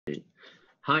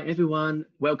Hi everyone,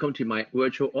 welcome to my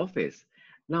virtual office.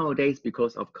 Nowadays,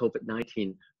 because of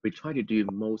COVID-19, we try to do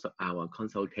most of our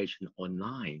consultation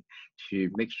online to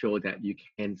make sure that you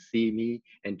can see me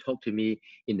and talk to me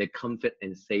in the comfort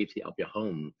and safety of your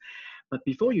home. But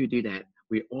before you do that,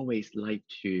 we always like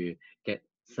to get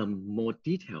some more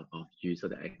detail of you so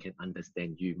that I can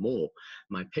understand you more.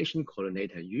 My patient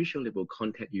coordinator usually will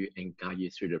contact you and guide you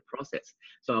through the process.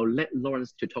 So I'll let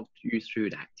Lawrence to talk you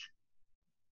through that.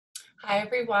 Hi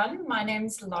everyone, my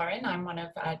name's Lauren. I'm one of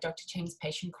Dr. Cheng's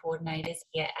patient coordinators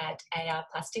here at AR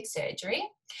Plastic Surgery.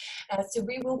 So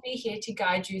we will be here to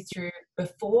guide you through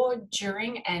before,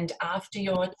 during and after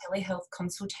your telehealth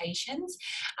consultations.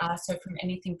 So from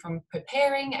anything from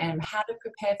preparing and how to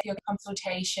prepare for your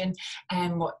consultation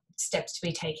and what steps to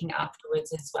be taking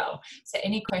afterwards as well. So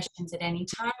any questions at any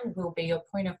time will be your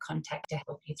point of contact to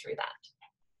help you through that.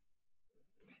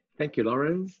 Thank you,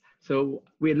 Lawrence. So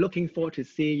we're looking forward to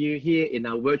see you here in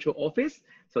our virtual office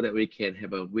so that we can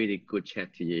have a really good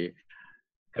chat to you.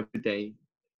 Have a good day.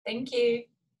 Thank you.